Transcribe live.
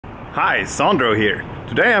Hi, Sandro here.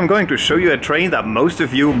 Today I'm going to show you a train that most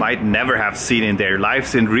of you might never have seen in their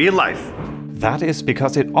lives in real life. That is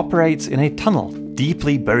because it operates in a tunnel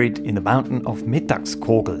deeply buried in the mountain of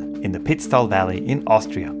Mittagskogel in the Pitztaler Valley in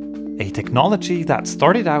Austria. A technology that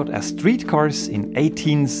started out as streetcars in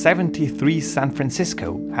 1873 San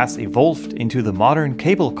Francisco has evolved into the modern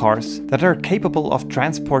cable cars that are capable of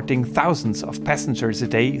transporting thousands of passengers a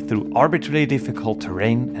day through arbitrarily difficult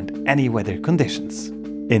terrain and any weather conditions.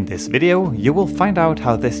 In this video, you will find out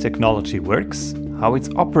how this technology works, how it's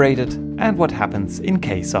operated, and what happens in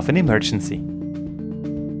case of an emergency.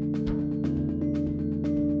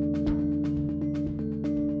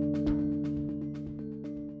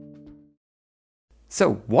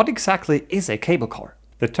 So, what exactly is a cable car?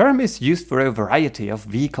 The term is used for a variety of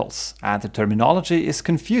vehicles, and the terminology is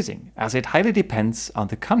confusing as it highly depends on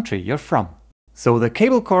the country you're from. So the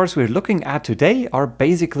cable cars we're looking at today are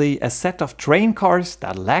basically a set of train cars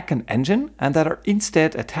that lack an engine and that are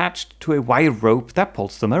instead attached to a wire rope that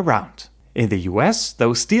pulls them around. In the US,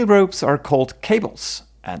 those steel ropes are called cables,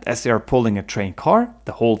 and as they are pulling a train car,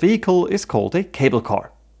 the whole vehicle is called a cable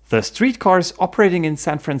car. The streetcars operating in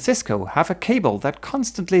San Francisco have a cable that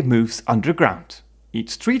constantly moves underground.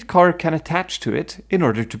 Each streetcar can attach to it in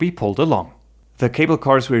order to be pulled along. The cable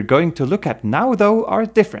cars we're going to look at now, though, are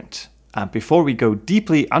different. And before we go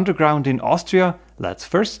deeply underground in Austria, let's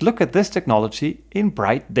first look at this technology in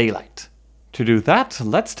bright daylight. To do that,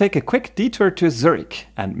 let's take a quick detour to Zurich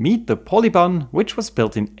and meet the Polybahn, which was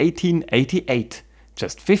built in 1888,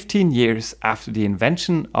 just 15 years after the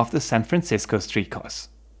invention of the San Francisco streetcars.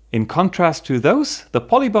 In contrast to those, the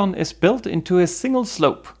Polybahn is built into a single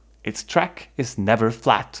slope. Its track is never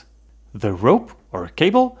flat. The rope, or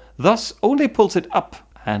cable, thus only pulls it up,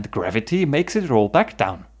 and gravity makes it roll back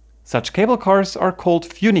down. Such cable cars are called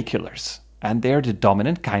funiculars, and they are the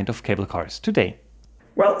dominant kind of cable cars today.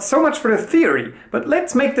 Well, so much for the theory, but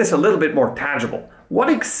let's make this a little bit more tangible. What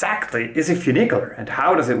exactly is a funicular and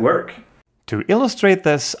how does it work? To illustrate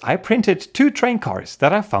this, I printed two train cars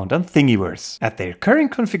that I found on Thingiverse. At their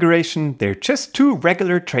current configuration, they're just two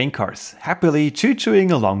regular train cars, happily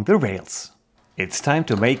choo-chooing along the rails. It's time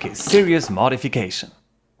to make a serious modification.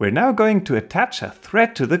 We're now going to attach a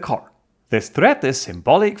thread to the car. This thread is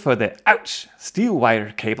symbolic for the, ouch, steel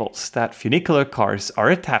wire cables that funicular cars are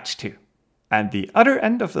attached to. And the other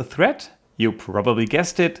end of the thread, you probably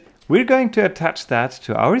guessed it, we're going to attach that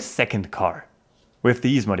to our second car. With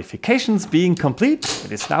these modifications being complete,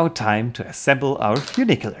 it is now time to assemble our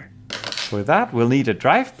funicular. For that, we'll need a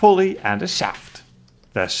drive pulley and a shaft.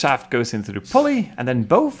 The shaft goes into the pulley and then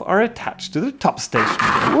both are attached to the top station.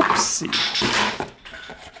 Whoopsie!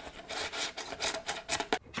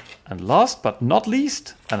 And last but not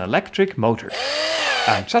least, an electric motor.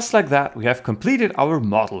 And just like that, we have completed our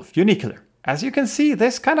model funicular. As you can see,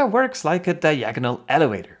 this kind of works like a diagonal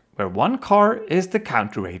elevator, where one car is the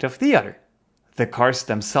counterweight of the other. The cars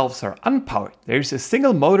themselves are unpowered. There's a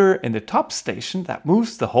single motor in the top station that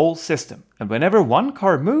moves the whole system. And whenever one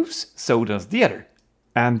car moves, so does the other.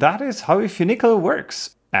 And that is how a funicular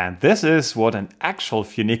works. And this is what an actual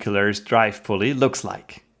funicular's drive pulley looks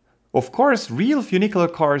like. Of course, real funicular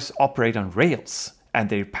cars operate on rails, and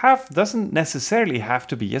their path doesn't necessarily have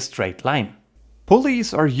to be a straight line.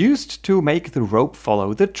 Pulleys are used to make the rope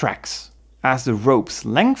follow the tracks. As the rope's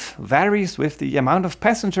length varies with the amount of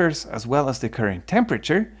passengers as well as the current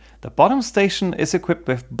temperature, the bottom station is equipped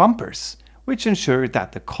with bumpers, which ensure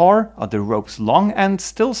that the car on the rope's long end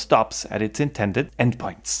still stops at its intended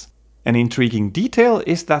endpoints. An intriguing detail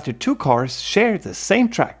is that the two cars share the same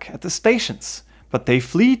track at the stations, but they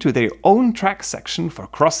flee to their own track section for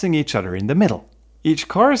crossing each other in the middle. Each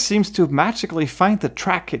car seems to magically find the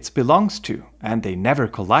track it belongs to, and they never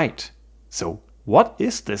collide. So, what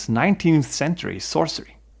is this 19th century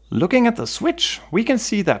sorcery? Looking at the switch, we can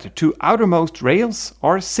see that the two outermost rails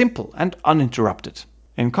are simple and uninterrupted.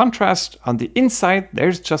 In contrast, on the inside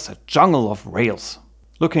there's just a jungle of rails.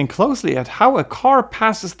 Looking closely at how a car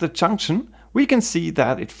passes the junction, we can see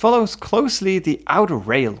that it follows closely the outer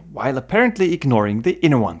rail while apparently ignoring the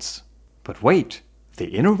inner ones. But wait, the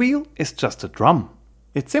inner wheel is just a drum.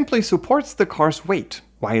 It simply supports the car's weight,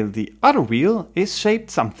 while the other wheel is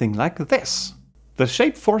shaped something like this. The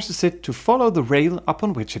shape forces it to follow the rail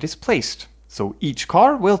upon which it is placed, so each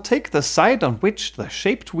car will take the side on which the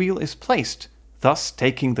shaped wheel is placed, thus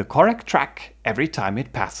taking the correct track every time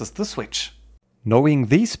it passes the switch. Knowing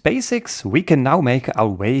these basics, we can now make our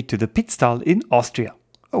way to the Pitztal in Austria.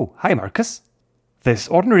 Oh, hi Marcus. This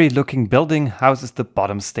ordinary looking building houses the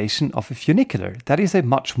bottom station of a funicular that is a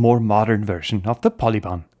much more modern version of the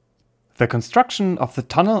Polybahn. The construction of the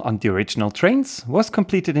tunnel on the original trains was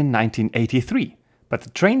completed in 1983, but the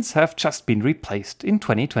trains have just been replaced in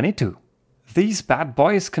 2022. These bad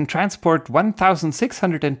boys can transport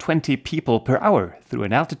 1,620 people per hour through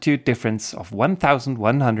an altitude difference of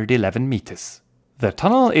 1,111 meters. The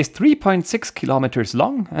tunnel is 3.6 kilometers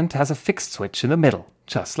long and has a fixed switch in the middle,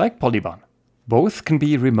 just like Polybahn. Both can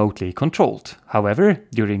be remotely controlled. However,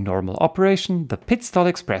 during normal operation, the Pitztaler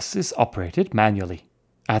Express is operated manually.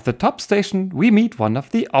 At the top station, we meet one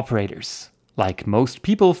of the operators. Like most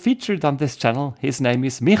people featured on this channel, his name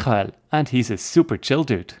is Michael, and he's a super chill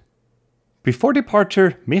dude. Before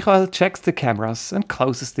departure, Michael checks the cameras and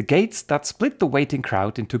closes the gates that split the waiting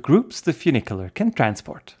crowd into groups the funicular can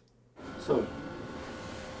transport. So,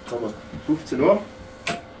 jetzt haben wir 15 Uhr.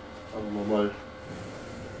 Haben wir mal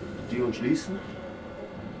die Türen schließen.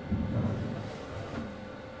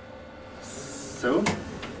 So,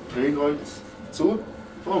 Drehkreuz zu,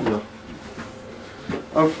 fahren wir.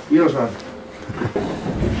 Auf Wiedersehen.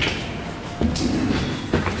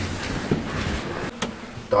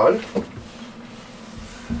 Tal.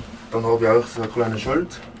 Dann habe ich auch so ein kleines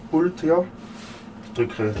Schaltpult hier. Ich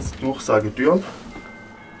drücke jetzt Durchsage Türen.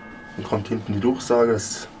 Dann kommt hinten die Durchsage,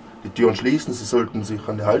 dass die Türen schließen. Sie sollten sich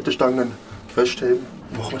an die Haltestangen festheben.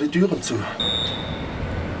 Dann machen wir die Türen zu.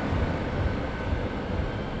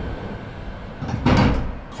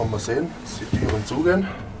 Kann man sehen, dass die Türen zugehen.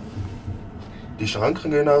 Die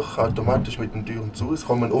Schranken gehen auch automatisch mit den Türen zu. Das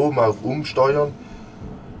kann man oben auch umsteuern.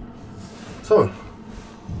 So,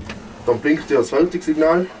 dann blinkt hier das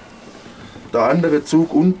Fertigsignal. Der andere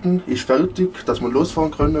Zug unten ist fertig, dass wir losfahren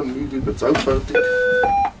können. Und Hügel wird auch fertig.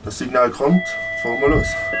 Das Signal kommt, jetzt fahren wir los.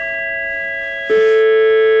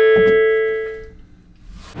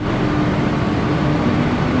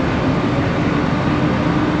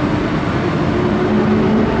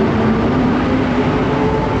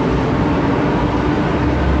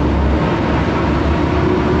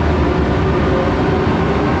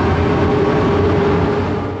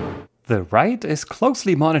 The ride is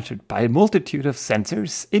closely monitored by a multitude of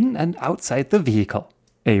sensors in and outside the vehicle.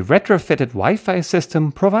 A retrofitted Wi-Fi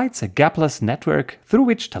system provides a gapless network through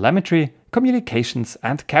which telemetry, communications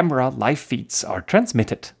and camera live feeds are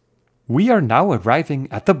transmitted. We are now arriving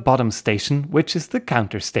at the bottom station, which is the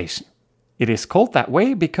counter station. It is called that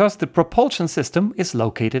way because the propulsion system is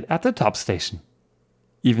located at the top station.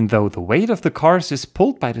 Even though the weight of the cars is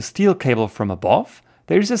pulled by the steel cable from above,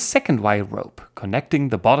 there is a second wire rope connecting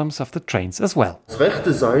the bottoms of the trains as well. Das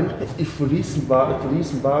rechte Seil ist von diesem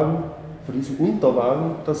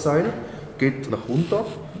Unterwagen, das Seil geht nach runter,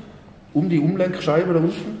 um die Umlenkscheibe da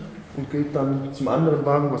unten und geht dann zum anderen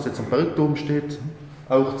Wagen, was jetzt am Bergturm steht,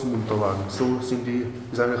 auch zum Unterwagen. So sind die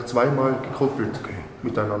eigentlich zweimal gekoppelt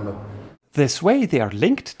miteinander. This way they are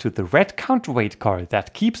linked to the red counterweight car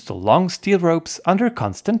that keeps the long steel ropes under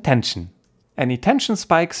constant tension. Any tension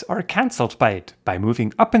spikes are cancelled by it by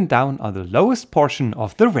moving up and down on the lowest portion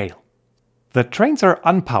of the rail. The trains are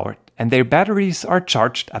unpowered and their batteries are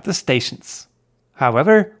charged at the stations.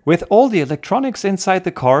 However, with all the electronics inside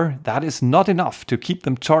the car, that is not enough to keep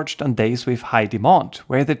them charged on days with high demand,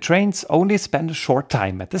 where the trains only spend a short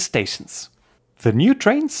time at the stations. The new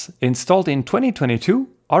trains, installed in 2022,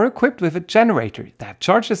 are equipped with a generator that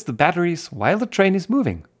charges the batteries while the train is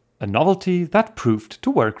moving, a novelty that proved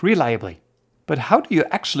to work reliably. But how do you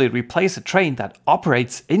actually replace a train that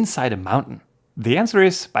operates inside a mountain? The answer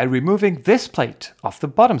is by removing this plate off the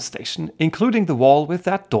bottom station, including the wall with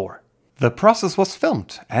that door. The process was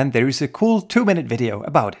filmed and there is a cool 2-minute video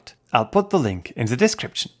about it. I'll put the link in the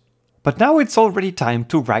description. But now it's already time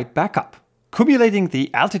to ride back up. Cumulating the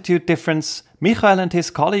altitude difference, Michael and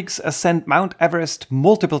his colleagues ascend Mount Everest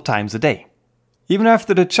multiple times a day. Even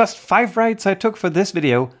after the just 5 rides I took for this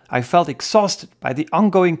video, I felt exhausted by the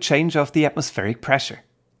ongoing change of the atmospheric pressure.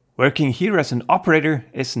 Working here as an operator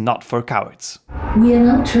is not for cowards. We are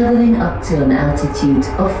now traveling up to an altitude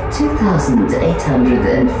of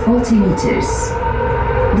 2,840 meters.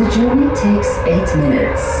 The journey takes 8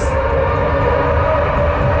 minutes.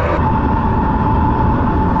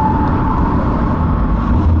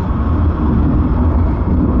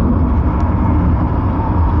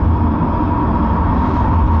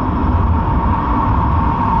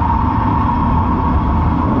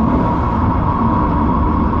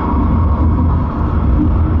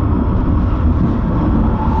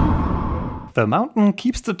 The mountain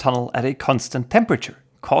keeps the tunnel at a constant temperature,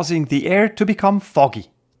 causing the air to become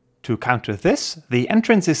foggy. To counter this, the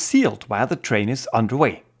entrance is sealed while the train is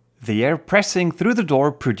underway. The air pressing through the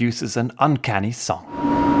door produces an uncanny song.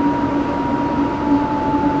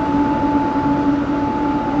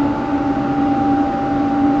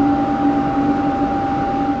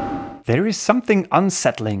 There is something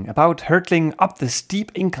unsettling about hurtling up the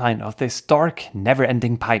steep incline of this dark,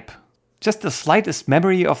 never-ending pipe. Just the slightest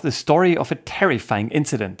memory of the story of a terrifying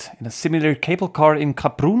incident in a similar cable car in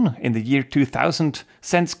Kaprun in the year 2000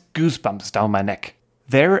 sends goosebumps down my neck.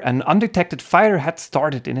 There, an undetected fire had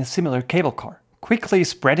started in a similar cable car, quickly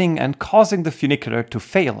spreading and causing the funicular to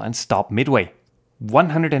fail and stop midway.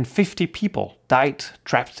 150 people died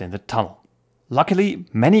trapped in the tunnel. Luckily,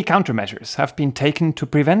 many countermeasures have been taken to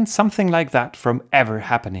prevent something like that from ever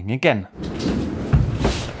happening again.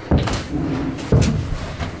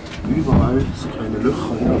 Überall so kleine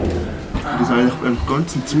Löcher. Ja. Das ist eigentlich beim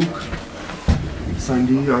ganzen Zug sind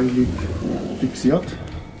die eigentlich fixiert.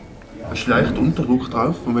 Da ist leicht Unterdruck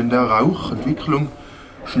drauf und wenn der Rauchentwicklung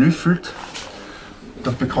schnüffelt,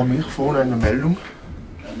 dann bekomme ich vorne eine Meldung.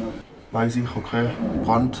 Weiß ich, okay,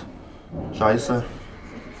 Brand, Scheiße.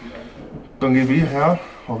 Dann gehe ich her,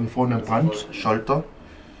 habe ich vorne einen Brandschalter.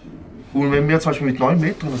 Und wenn wir zum Beispiel mit 9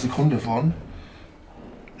 Metern in der Sekunde fahren,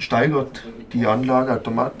 steigert die Anlage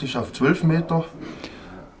automatisch auf 12 Meter,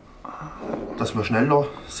 dass wir schneller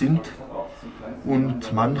sind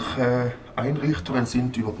und manche Einrichtungen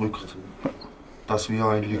sind überbrückt, dass wir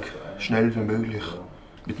eigentlich schnell wie möglich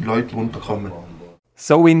mit den Leuten runterkommen.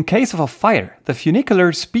 So in case of a fire, the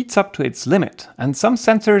funicular speeds up to its limit and some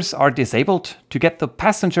sensors are disabled to get the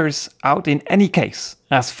passengers out in any case,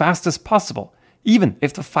 as fast as possible, even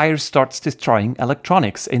if the fire starts destroying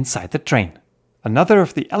electronics inside the train. Another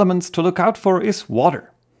of the elements to look out for is water.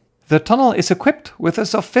 The tunnel is equipped with a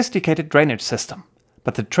sophisticated drainage system,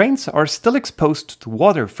 but the trains are still exposed to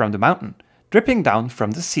water from the mountain, dripping down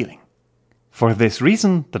from the ceiling. For this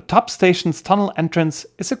reason, the top station's tunnel entrance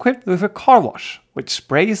is equipped with a car wash, which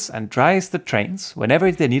sprays and dries the trains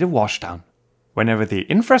whenever they need a washdown. Whenever the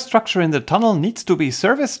infrastructure in the tunnel needs to be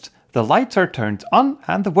serviced, the lights are turned on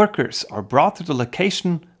and the workers are brought to the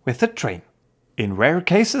location with the train. In rare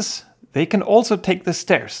cases, they can also take the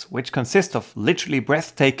stairs, which consist of literally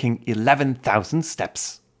breathtaking 11,000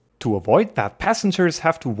 steps. To avoid that passengers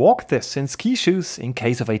have to walk this in ski shoes in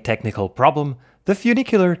case of a technical problem, the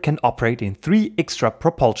funicular can operate in 3 extra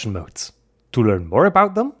propulsion modes. To learn more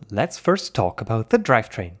about them, let's first talk about the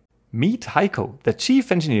drivetrain. Meet Heiko, the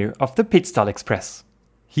chief engineer of the Pitztaler Express.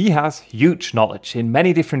 He has huge knowledge in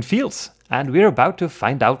many different fields, and we're about to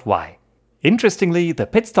find out why. Interestingly, the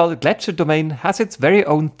Pitztaler Gletscher domain has its very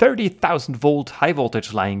own 30,000 volt high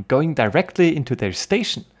voltage line going directly into their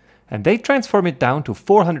station, and they transform it down to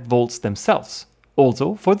 400 volts themselves,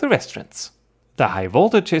 also for the restaurants. The high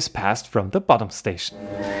voltage is passed from the bottom station.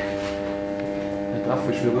 Der Graph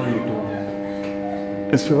ist für einen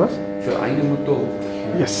Motor. Ist für was? Für einen Motor.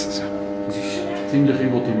 Yes. Das ist ziemlich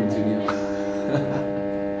überdimensioniert.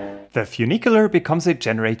 The funicular becomes a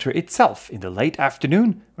generator itself in the late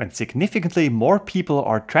afternoon when significantly more people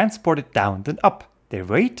are transported down than up, their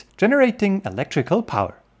weight generating electrical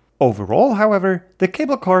power. Overall, however, the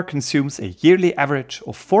cable car consumes a yearly average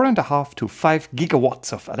of 4.5 to 5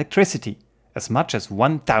 gigawatts of electricity, as much as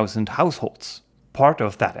 1,000 households. Part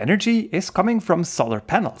of that energy is coming from solar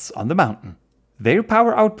panels on the mountain. Their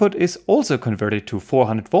power output is also converted to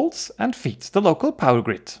 400 volts and feeds the local power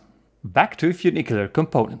grid. Back to funicular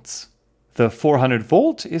components. The 400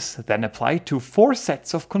 volt is then applied to 4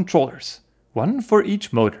 sets of controllers, one for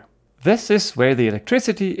each motor. This is where the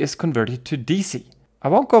electricity is converted to DC. I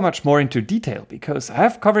won't go much more into detail because I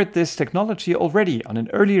have covered this technology already on an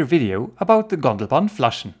earlier video about the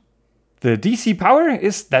Gondelbahnflaschen. The DC power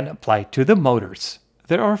is then applied to the motors.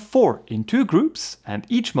 There are 4 in 2 groups and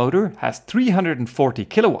each motor has 340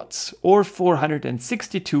 kilowatts or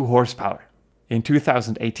 462 horsepower. In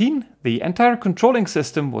 2018, the entire controlling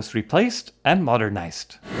system was replaced and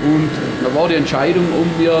modernized. Und da war die Entscheidung,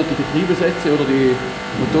 ob wir die Getriebesätze oder die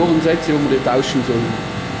Motorensätze, ob wir die tauschen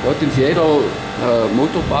sollen. Da hat uns jeder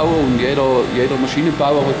Motorbauer und jeder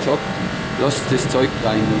Maschinenbauer hat gesagt, lasst das Zeug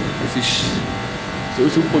rein. Es ist so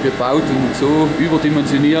super gebaut und so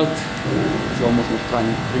überdimensioniert, so haben wir es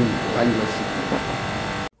noch reingelassen.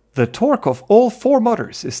 The torque of all 4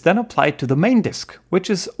 motors is then applied to the main disc, which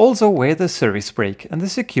is also where the service brake and the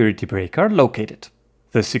security brake are located.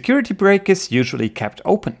 The security brake is usually kept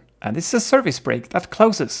open, and is a service brake that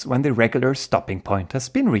closes when the regular stopping point has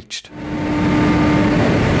been reached.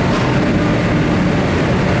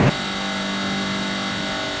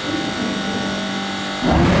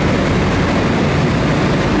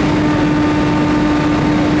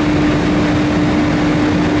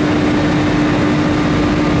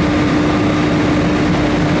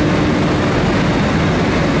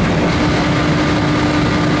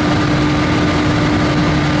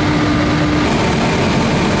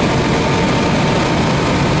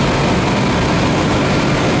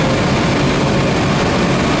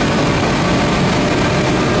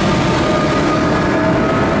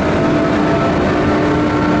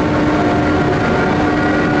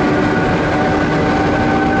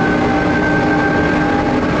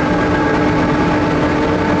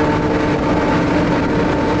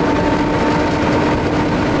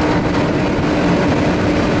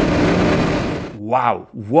 Wow,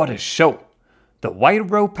 what a show! The wire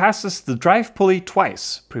row passes the drive pulley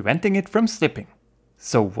twice, preventing it from slipping.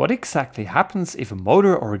 So what exactly happens if a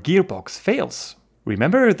motor or a gearbox fails?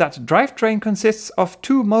 Remember that the drivetrain consists of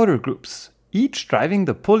two motor groups, each driving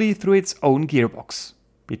the pulley through its own gearbox.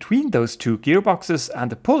 Between those two gearboxes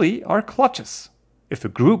and the pulley are clutches. If a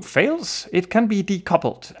group fails, it can be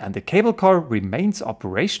decoupled and the cable car remains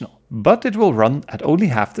operational, but it will run at only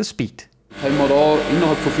half the speed. Können wir da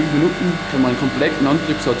innerhalb von 5 Minuten können wir einen kompletten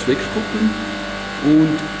Antriebssatz wegkuppeln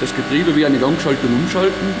und das Getriebe wie eine Gangschaltung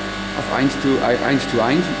umschalten auf 1:1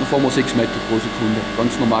 und dann fahren wir 6 Meter pro Sekunde.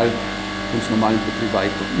 Ganz normal im Betrieb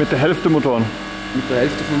weiter. Mit der Hälfte Motoren? Mit der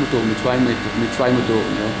Hälfte von Motoren, mit 2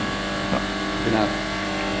 Motoren, ja. Genau.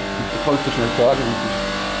 Da kannst du schnell sagen.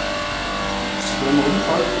 Wenn wir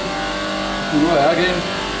umschalten, nur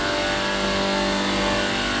hergehen.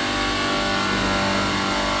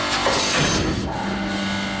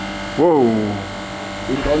 Wow.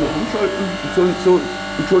 Und dann noch umschalten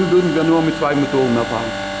und schon würden wir nur mit 2 Motoren mehr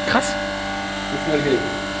fahren. Krass. So schnell geht.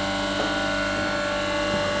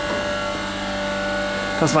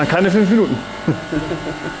 Das waren keine 5 Minuten.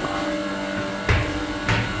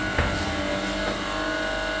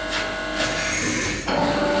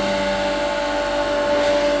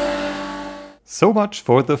 So much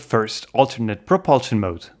for the first alternate propulsion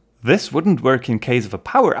mode. This wouldn't work in case of a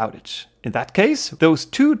power outage. In that case, those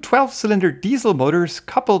two 12-cylinder diesel motors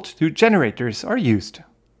coupled to generators are used.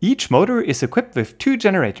 Each motor is equipped with 2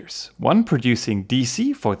 generators, one producing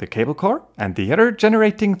DC for the cable car and the other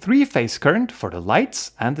generating 3-phase current for the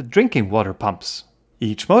lights and the drinking water pumps.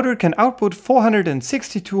 Each motor can output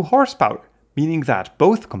 462 horsepower, meaning that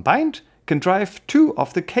both combined can drive 2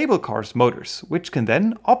 of the cable car's motors, which can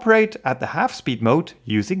then operate at the half-speed mode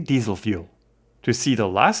using diesel fuel. To see the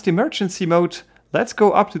last emergency mode, let's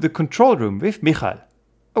go up to the control room with Michael.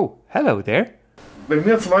 Oh, hello there. Wenn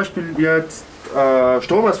wir zum Beispiel jetzt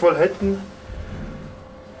Stromausfall hätten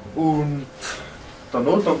und der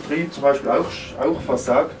Notantrieb zum Beispiel auch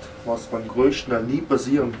versagt, was beim größten nie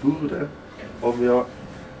passieren würde, haben wir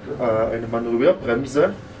eine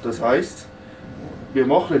Manövrierbremse. Das heißt, wir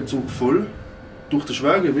machen den Zug voll, durch das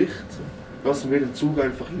Schwergewicht lassen wir den Zug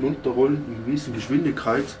einfach hinunterrollen in einer gewissen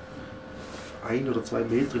Geschwindigkeit. 1 oder 2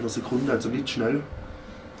 Meter in der Sekunde, also nicht schnell.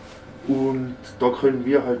 Und da können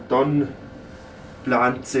wir halt dann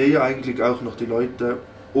Plan C eigentlich auch noch die Leute,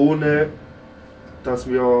 ohne dass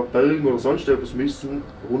wir bergen oder sonst etwas müssen,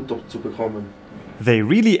 runterzubekommen. They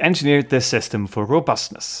really engineered this system for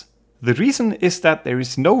robustness. The reason is that there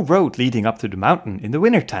is no road leading up to the mountain in the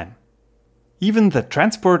wintertime. Even the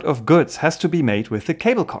transport of goods has to be made with the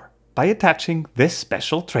cable car, by attaching this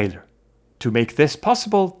special trailer. To make this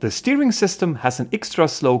possible, the steering system has an extra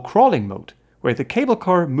slow crawling mode, where the cable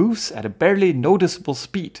car moves at a barely noticeable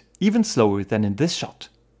speed, even slower than in this shot.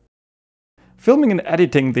 Filming and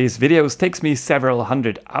editing these videos takes me several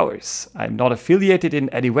hundred hours. I'm not affiliated in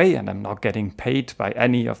any way and I'm not getting paid by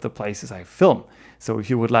any of the places I film. So if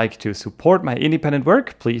you would like to support my independent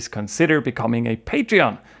work, please consider becoming a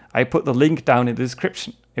Patreon. I put the link down in the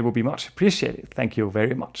description. It will be much appreciated. Thank you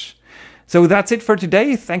very much. So that's it for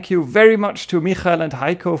today. Thank you very much to Michael and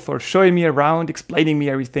Heiko for showing me around, explaining me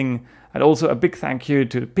everything. And also a big thank you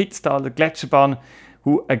to Pitztaler Bergbahnen,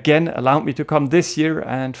 who again allowed me to come this year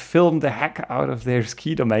and film the heck out of their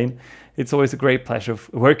ski domain. It's always a great pleasure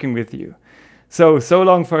working with you. So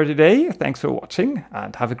long for today. Thanks for watching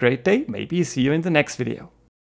and have a great day. Maybe see you in the next video.